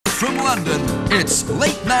from London, it's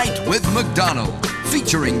Late Night with McDonald,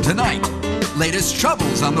 featuring tonight, latest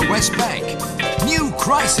troubles on the West Bank, new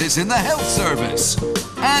crisis in the health service,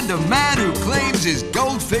 and a man who claims his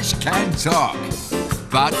goldfish can talk.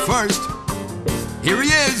 But first, here he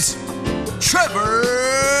is, Trevor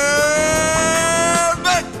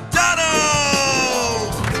McDonald!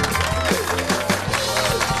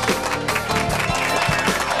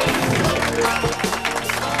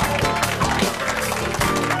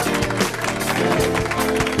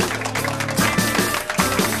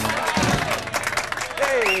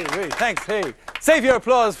 Hey, thanks, hey. Save your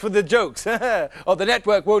applause for the jokes, or the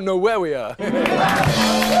network won't know where we are.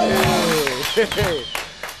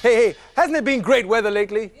 Hey, hasn't it been great weather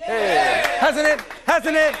lately? Hey, hasn't it?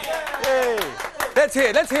 Hasn't it? Hey, let's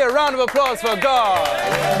hear a round of applause for God.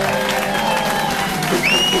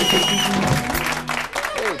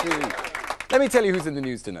 Hey, let me tell you who's in the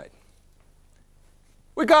news tonight.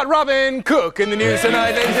 We got Robin Cook in the news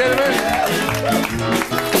tonight, ladies and gentlemen.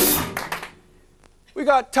 We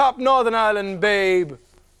got top Northern Ireland babe,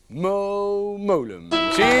 Mo Molam.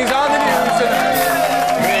 She's on the news tonight.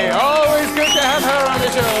 Hey, always good to have her on the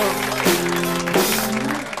show.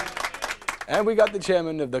 And we got the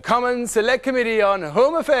chairman of the Common Select Committee on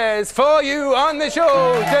Home Affairs for you on the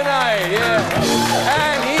show tonight. Yeah.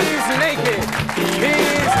 And he's naked.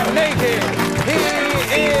 He's naked.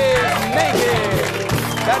 He is naked.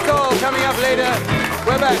 That's all coming up later.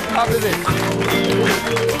 We're back after this.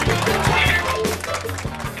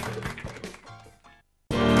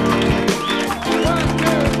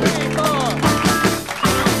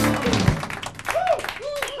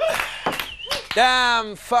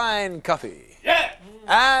 Damn fine coffee. Yeah.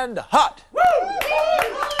 And hot. Woo.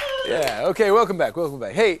 Yeah, okay, welcome back.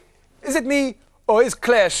 Hey, is it me or is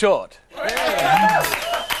Claire short? Yeah.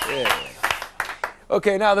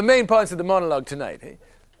 Okay, now the main points of the monologue tonight. Hey,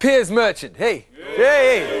 Piers Merchant. Hey.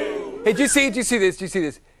 Hey. Hey, do you see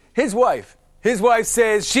this? His wife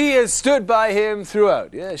says she has stood by him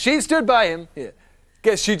throughout. Yeah, she stood by him. Yeah.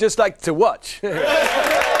 Guess she just liked to watch.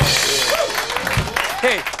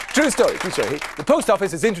 Hey. True story. Hey, the post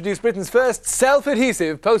office has introduced Britain's first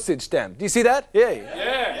self-adhesive postage stamp. Do you see that?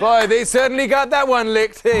 Yeah. Boy, they certainly got that one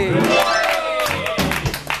licked. Hey.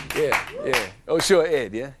 Yeah. Oh, sure,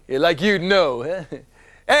 Ed, yeah? Like you'd know, huh?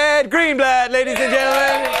 Ed Greenblatt, ladies and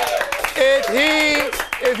gentlemen.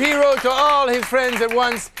 If he wrote to all his friends at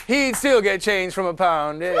once, he'd still get change from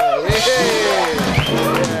 £1. Yeah.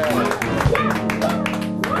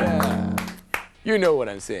 You know what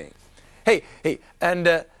I'm saying. Hey,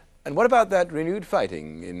 and what about that renewed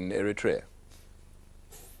fighting in Eritrea?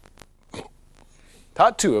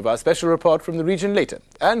 Part 2 of our special report from the region later,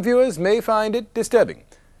 and viewers may find it disturbing.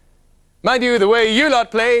 Mind you, the way you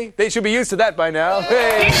lot play, they should be used to that by now.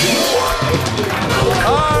 Hey.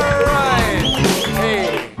 All right.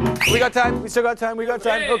 Hey, we got time? We still got time? We got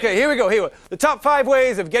time? Okay, here we go. The top 5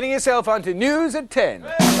 ways of getting yourself onto news at 10.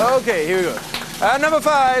 Okay, here we go. Number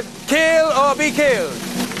 5, kill or be killed.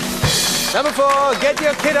 Number 4, get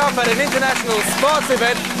your kid off at an international sports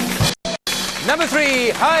event. Number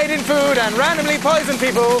 3, hide in food and randomly poison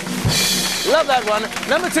people. Love that one.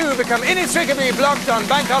 Number 2, become inextricably blocked on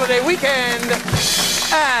bank holiday weekend.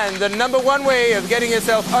 And the number 1 way of getting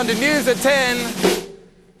yourself under news at 10,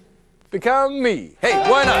 become me. Hey,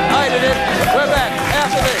 why not? I did it. We're back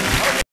after this.